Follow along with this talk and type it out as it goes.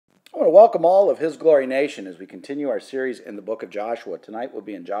want to welcome all of His Glory Nation as we continue our series in the book of Joshua. Tonight we'll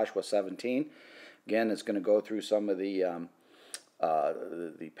be in Joshua 17. Again, it's going to go through some of the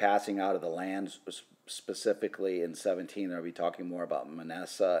passing out of the land. Specifically in 17, I'll be talking more about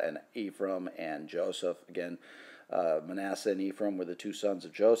Manasseh and Ephraim and Joseph. Again, Manasseh and Ephraim were the two sons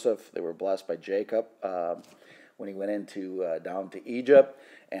of Joseph. They were blessed by Jacob when he went down to Egypt,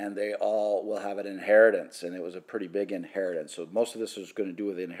 and they all will have an inheritance, and it was a pretty big inheritance. So most of this is going to do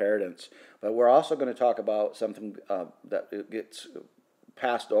with inheritance, but we're also going to talk about something that gets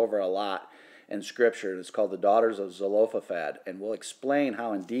passed over a lot in Scripture. It's called the daughters of Zelophehad, and we'll explain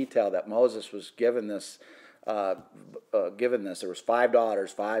how in detail that Moses was given this. There was 5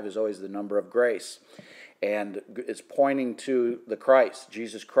 daughters. 5 is always the number of grace. And it's pointing to the Christ,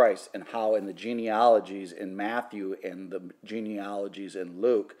 Jesus Christ, and how in the genealogies in Matthew and the genealogies in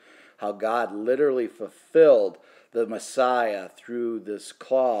Luke, how God literally fulfilled the Messiah through this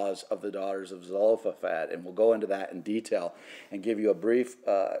clause of the daughters of Zelophehad. And we'll go into that in detail and give you a brief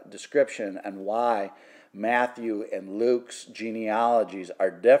description on why Matthew and Luke's genealogies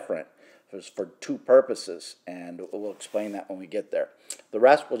are different. For 2 purposes, and we'll explain that when we get there. The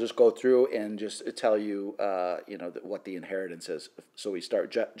rest we'll just go through and just tell you, what the inheritance is. So we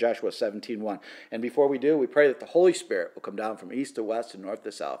start Joshua 17:1. And before we do, we pray that the Holy Spirit will come down from east to west and north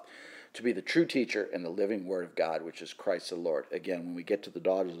to south to be the true teacher and the living Word of God, which is Christ the Lord. Again, when we get to the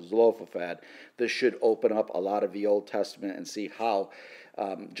daughters of Zelophehad, this should open up a lot of the Old Testament and see how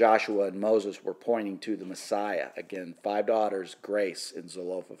Joshua and Moses were pointing to the Messiah. Again, 5 daughters, grace in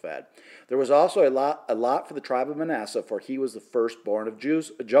Zelophehad. There was also a lot for the tribe of Manasseh, for he was the firstborn of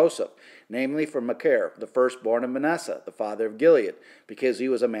Joseph, namely from Machir, the firstborn of Manasseh, the father of Gilead, because he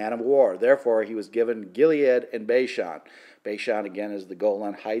was a man of war. Therefore, he was given Gilead and Bashan. Bashan, again, is the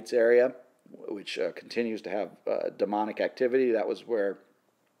Golan Heights area, which continues to have demonic activity. That was where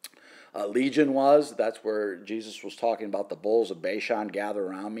Legion was. That's where Jesus was talking about the bulls of Bashan gather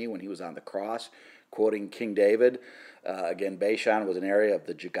around me when he was on the cross, quoting King David. Again, Bashan was an area of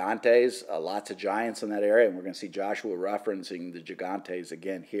the Gigantes, lots of giants in that area, and we're going to see Joshua referencing the Gigantes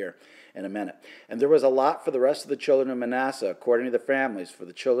again here in a minute. And there was a lot for the rest of the children of Manasseh, according to the families, for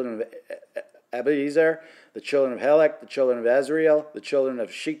the children of Abiezer, the children of Helek, the children of Ezrael, the children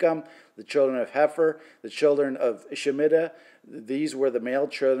of Shechem, the children of Hefer, the children of Shemida. These were the male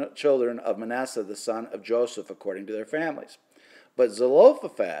children of Manasseh, the son of Joseph, according to their families. But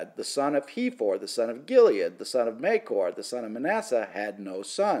Zelophehad, the son of Hefer, the son of Gilead, the son of Machir, the son of Manasseh, had no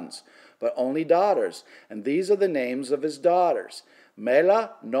sons, but only daughters. And these are the names of his daughters: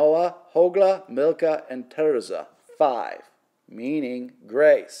 Mela, Noah, Hogla, Milcah, and Tirzah. 5, meaning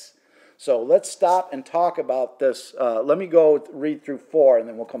grace. So let's stop and talk about this. Let me go read through 4, and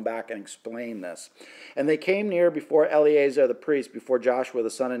then we'll come back and explain this. And they came near before Eleazar the priest, before Joshua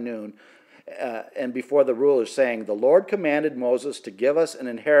the son of Nun, and before the rulers, saying, "The Lord commanded Moses to give us an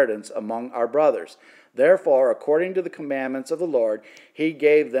inheritance among our brothers. Therefore, according to the commandments of the Lord, he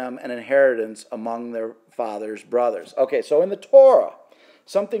gave them an inheritance among their father's brothers." Okay, so in the Torah,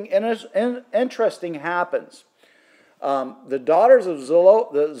 something interesting happens. The daughters of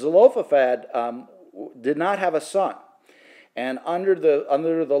Zelophehad did not have a son, and under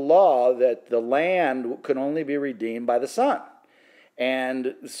the law that the land could only be redeemed by the son.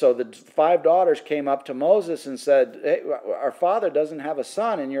 And so the 5 daughters came up to Moses and said, "Hey, our father doesn't have a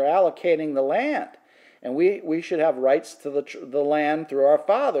son, and you're allocating the land, and we should have rights to the land through our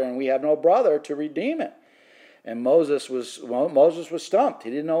father, and we have no brother to redeem it." And Moses was stumped.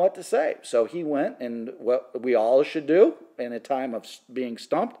 He didn't know what to say. So he went, and what we all should do in a time of being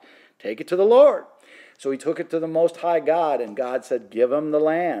stumped, take it to the Lord. So he took it to the Most High God, and God said, "Give him the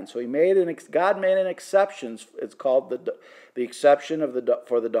land." So God made an exception. It's called the exception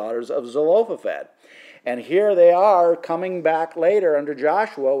for the daughters of Zelophehad. And here they are coming back later under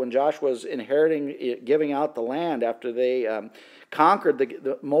Joshua, when Joshua's giving out the land after they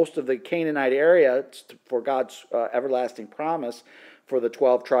conquered most of the Canaanite area for God's everlasting promise for the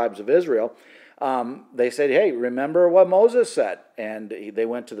 12 tribes of Israel. They said, "Hey, remember what Moses said." And they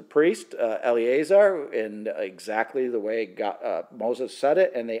went to the priest, Eleazar, in exactly the way Moses said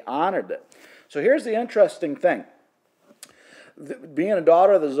it, and they honored it. So here's the interesting thing. Being a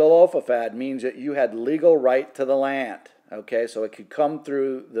daughter of the Zelophehad means that you had legal right to the land. Okay, so it could come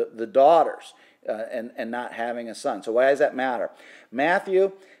through the daughters and not having a son. So why does that matter?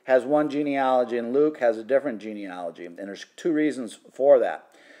 Matthew has one genealogy and Luke has a different genealogy. And there's 2 reasons for that.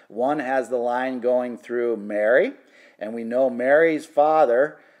 One has the line going through Mary, and we know Mary's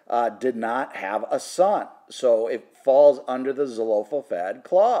father did not have a son. So it falls under the Zelophehad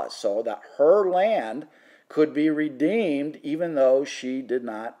clause, so that her land could be redeemed even though she did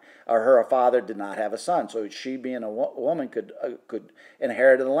not, or her father did not have a son. So she, being a woman, could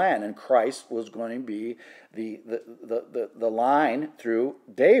inherit the land, and Christ was going to be the line through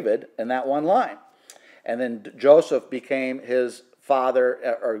David in that one line. And then Joseph became his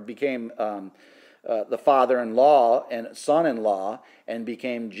father, or became the father-in-law and son-in-law, and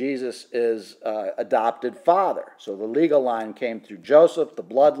became Jesus' adopted father. So the legal line came through Joseph, the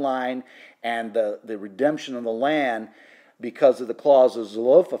bloodline, and the redemption of the land, because of the clause of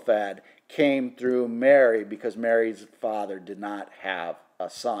Zelophehad, came through Mary, because Mary's father did not have a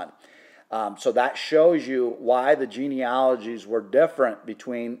son. So that shows you why the genealogies were different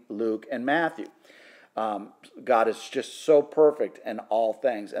between Luke and Matthew. God is just so perfect in all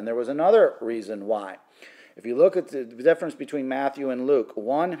things. And there was another reason why. If you look at the difference between Matthew and Luke,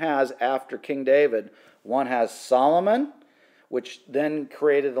 one has, after King David, one has Solomon, which then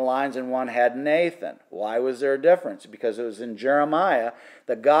created the lines, and one had Nathan. Why was there a difference? Because it was in Jeremiah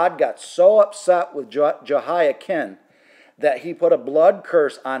that God got so upset with Jehoiakim that he put a blood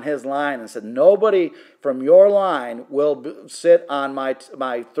curse on his line and said, nobody from your line will sit on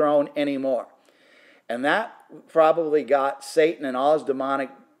my throne anymore. And that probably got Satan and all his demonic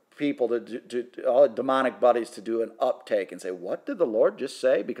people, all the demonic buddies, to do an uptake and say, what did the Lord just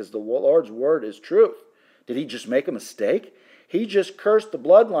say? Because the Lord's word is truth. Did he just make a mistake? He just cursed the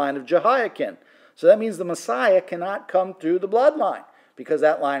bloodline of Jehoiakim. So that means the Messiah cannot come through the bloodline, because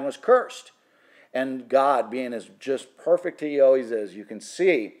that line was cursed. And God, being as just perfect he always is, you can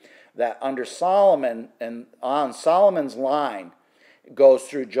see that under Solomon, and on Solomon's line, goes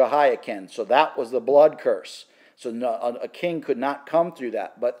through Jehoiakim. So that was the blood curse. So a king could not come through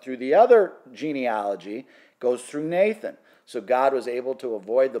that. But through the other genealogy, goes through Nathan. So God was able to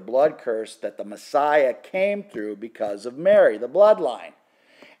avoid the blood curse that the Messiah came through because of Mary, the bloodline.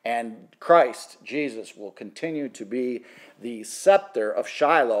 And Christ, Jesus, will continue to be the scepter of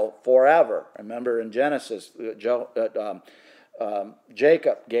Shiloh forever. Remember in Genesis,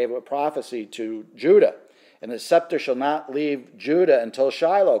 Jacob gave a prophecy to Judah. And the scepter shall not leave Judah until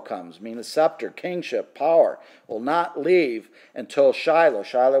Shiloh comes. Meaning the scepter, kingship, power, will not leave until Shiloh.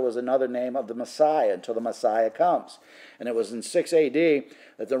 Shiloh was another name of the Messiah, until the Messiah comes. And it was in 6 A.D.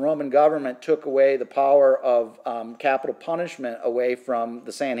 that the Roman government took away the power of capital punishment away from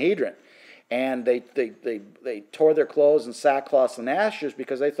the Sanhedrin. And they tore their clothes in sackcloth and ashes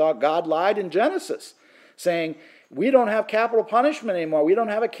because they thought God lied in Genesis, saying, we don't have capital punishment anymore. We don't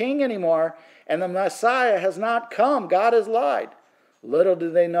have a king anymore. And the Messiah has not come. God has lied. Little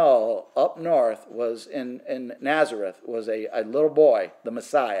did they know, up north was in Nazareth was a little boy, the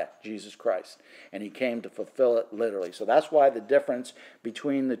Messiah, Jesus Christ. And he came to fulfill it literally. So that's why the difference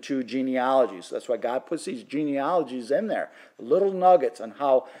between the two genealogies. That's why God puts these genealogies in there. Little nuggets on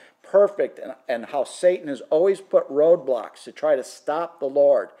how perfect and how Satan has always put roadblocks to try to stop the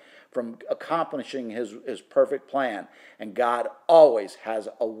Lord from accomplishing his perfect plan. And God always has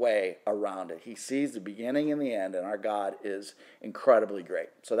a way around it. He sees the beginning and the end, and our God is incredibly great.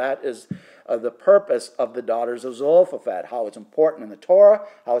 So that is the purpose of the daughters of Zelophehad, how it's important in the Torah,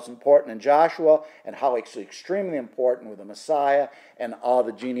 how it's important in Joshua, and how it's extremely important with the Messiah and all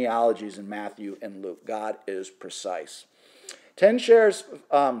the genealogies in Matthew and Luke. God is precise. 10 shares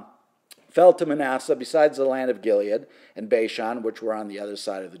fell to Manasseh besides the land of Gilead and Bashan, which were on the other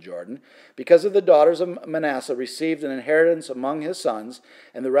side of the Jordan, because of the daughters of Manasseh received an inheritance among his sons,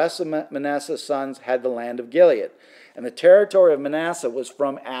 and the rest of Manasseh's sons had the land of Gilead. And the territory of Manasseh was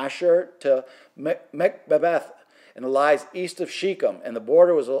from Asher to Mechbeth, and it lies east of Shechem, and the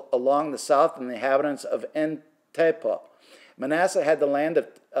border was along the south and the inhabitants of En-Teppah. Manasseh had the land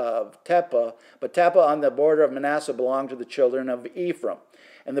of Teppah, but Teppah on the border of Manasseh belonged to the children of Ephraim.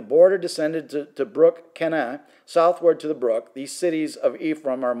 And the border descended to Brook Kenah, southward to the brook. These cities of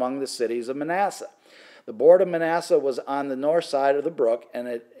Ephraim are among the cities of Manasseh. The border of Manasseh was on the north side of the brook, and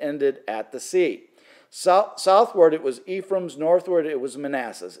it ended at the sea. Southward it was Ephraim's, northward it was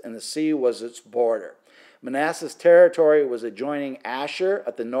Manasseh's, and the sea was its border. Manasseh's territory was adjoining Asher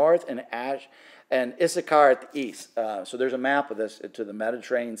at the north and Issachar at the east. So there's a map of this to the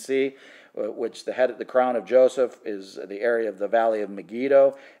Mediterranean Sea, which the crown of Joseph is the area of the valley of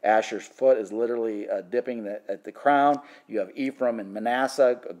Megiddo. Asher's foot is literally dipping at the crown. You have Ephraim and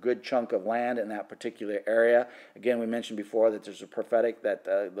Manasseh, a good chunk of land in that particular area. Again, we mentioned before that there's a prophetic that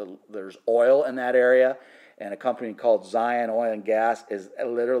there's oil in that area, and a company called Zion Oil and Gas is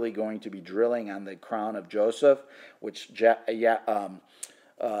literally going to be drilling on the crown of Joseph, which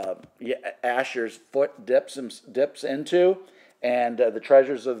Asher's foot dips into, and the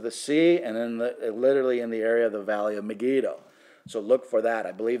treasures of the sea, and then literally in the area of the valley of Megiddo. So look for that.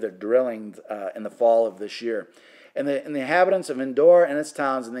 I believe they're drilling in the fall of this year. And the inhabitants of Endor and its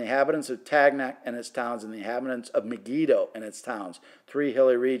towns, and the inhabitants of Tagnach and its towns, and the inhabitants of Megiddo and its towns, 3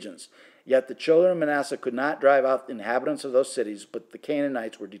 hilly regions. Yet the children of Manasseh could not drive out the inhabitants of those cities, but the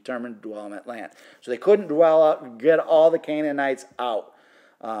Canaanites were determined to dwell in that land. So they couldn't dwell out, get all the Canaanites out.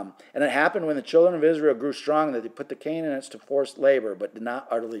 And it happened when the children of Israel grew strong that they put the Canaanites to forced labor, but did not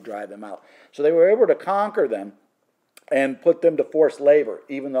utterly drive them out. So they were able to conquer them and put them to forced labor,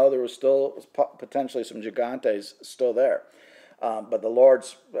 even though there was still potentially some gigantes still there. But the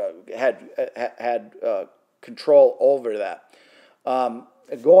Lord's had control over that.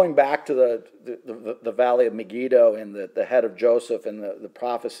 Going back to the valley of Megiddo and the head of Joseph and the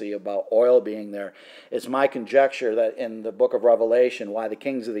prophecy about oil being there, it's my conjecture that in the book of Revelation, why the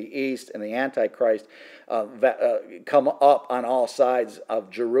kings of the east and the Antichrist come up on all sides of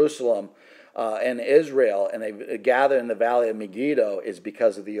Jerusalem and Israel, and they gather in the valley of Megiddo, is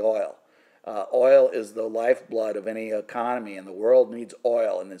because of the oil. Oil is the lifeblood of any economy, and the world needs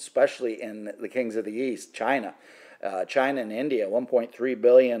oil, and especially in the kings of the east, China. China and India, 1.3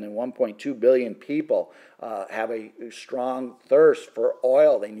 billion and 1.2 billion people have a strong thirst for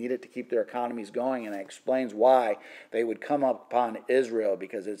oil. They need it to keep their economies going, and it explains why they would come upon Israel,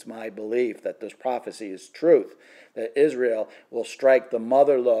 because it's my belief that this prophecy is truth, that Israel will strike the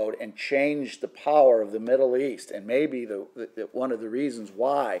mother lode and change the power of the Middle East, and maybe one of the reasons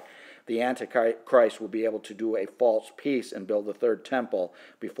why the Antichrist will be able to do a false peace and build the third temple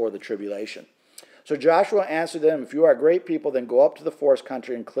before the tribulation. So Joshua answered them, if you are a great people, then go up to the forest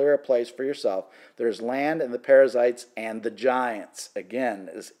country and clear a place for yourself. There is land and the Perizzites and the giants. Again,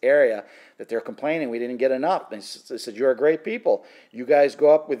 this area that they're complaining, we didn't get enough. They said, you're a great people. You guys go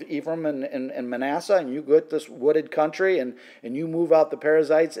up with Ephraim and Manasseh, and you get this wooded country, and you move out the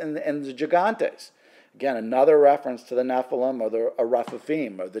Perizzites and the gigantes. Again, another reference to the Nephilim or the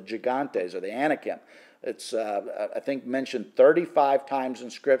Rephaim or the gigantes or the Anakim. It's, I think, mentioned 35 times in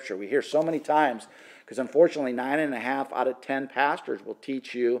Scripture. We hear so many times, because unfortunately 9.5 out of 10 pastors will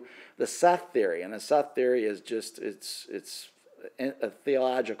teach you the Seth theory. And the Seth theory is just, it's a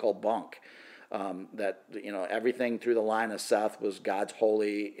theological bunk. That, everything through the line of Seth was God's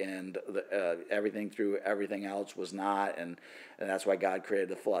holy, and everything through everything else was not, and that's why God created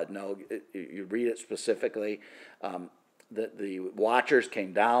the flood. No, you read it specifically. The Watchers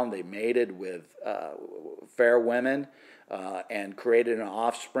came down, they mated with fair women and created an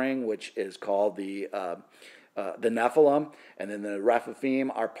offspring, which is called the Nephilim, and then the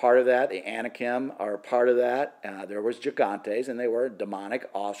Rephaim are part of that. The Anakim are part of that. There was gigantes, and they were demonic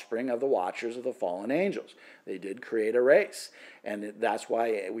offspring of the Watchers of the fallen angels. They did create a race, and that's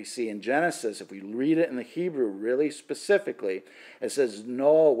why we see in Genesis, if we read it in the Hebrew really specifically, it says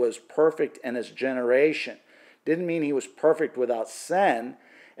Noah was perfect in his generation. Didn't mean he was perfect without sin.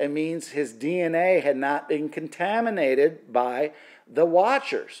 It means his DNA had not been contaminated by the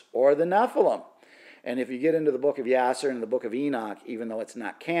Watchers or the Nephilim. And if you get into the book of Yasser and the book of Enoch, even though it's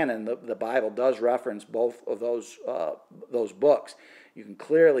not canon, the Bible does reference both of those books. You can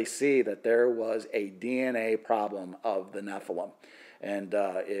clearly see that there was a DNA problem of the Nephilim. And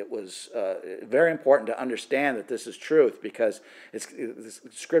it was very important to understand that this is truth, because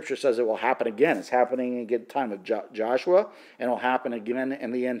Scripture says it will happen again. It's happening in the time of Joshua, and it will happen again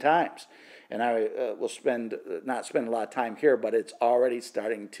in the end times. And I will not spend a lot of time here, but it's already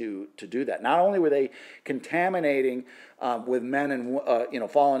starting to do that. Not only were they contaminating with men and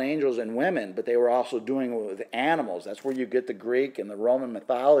fallen angels and women, but they were also doing it with animals. That's where you get the Greek and the Roman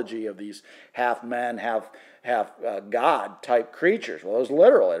mythology of these half men, half God type creatures. Well, it was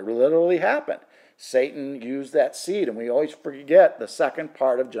literal. It literally happened. Satan used that seed, and we always forget the second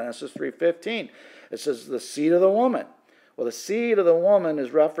part of Genesis 3:15. It says the seed of the woman. Well, the seed of the woman is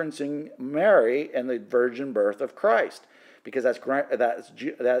referencing Mary and the virgin birth of Christ, because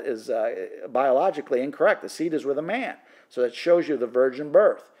that is biologically incorrect. The seed is with a man, so that shows you the virgin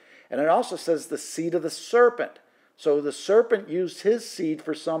birth. And it also says the seed of the serpent. So the serpent used his seed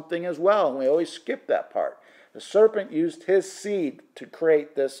for something as well, and we always skip that part. The serpent used his seed to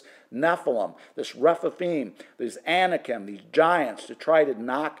create this Nephilim, this Rephaim, these Anakim, these giants, to try to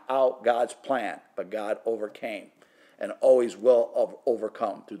knock out God's plan, but God overcame. And always will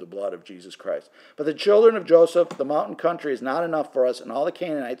overcome through the blood of Jesus Christ. But the children of Joseph, the mountain country, is not enough for us, and all the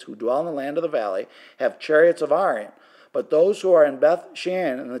Canaanites who dwell in the land of the valley have chariots of iron. But those who are in Beth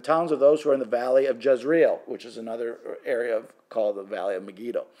Shean and the towns of those who are in the valley of Jezreel, which is another area called the valley of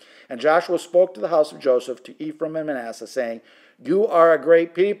Megiddo. And Joshua spoke to the house of Joseph, to Ephraim and Manasseh, saying, you are a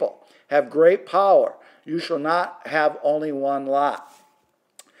great people, have great power. You shall not have only one lot.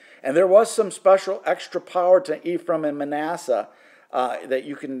 And there was some special extra power to Ephraim and Manasseh that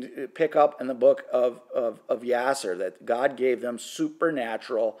you can pick up in the book of Yasser, that God gave them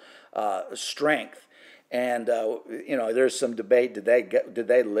supernatural strength. And there's some debate. Did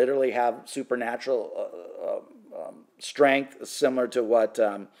they literally have supernatural strength similar to what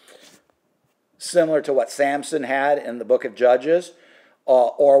Samson had in the book of Judges,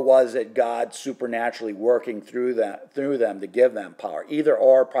 or was it God supernaturally working through them to give them power? Either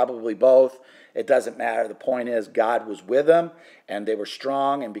or, probably both. It doesn't matter. The point is, God was with them, and they were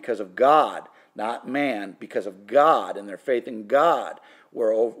strong, and because of God, not man, because of God and their faith in God,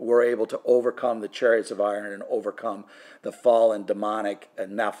 were able to overcome the chariots of iron and overcome the fallen demonic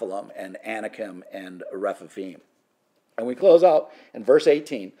Nephilim and Anakim and Rephaim. And we close out in verse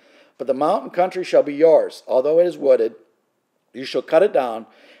 18. But the mountain country shall be yours, although it is wooded. You shall cut it down.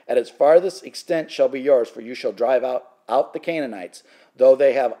 At its farthest extent shall be yours, for you shall drive out the Canaanites, though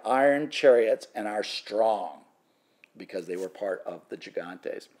they have iron chariots and are strong, because they were part of the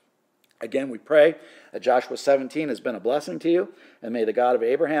Gigantes. Again, we pray that Joshua 17 has been a blessing to you, and may the God of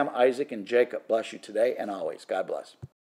Abraham, Isaac, and Jacob bless you today and always. God bless.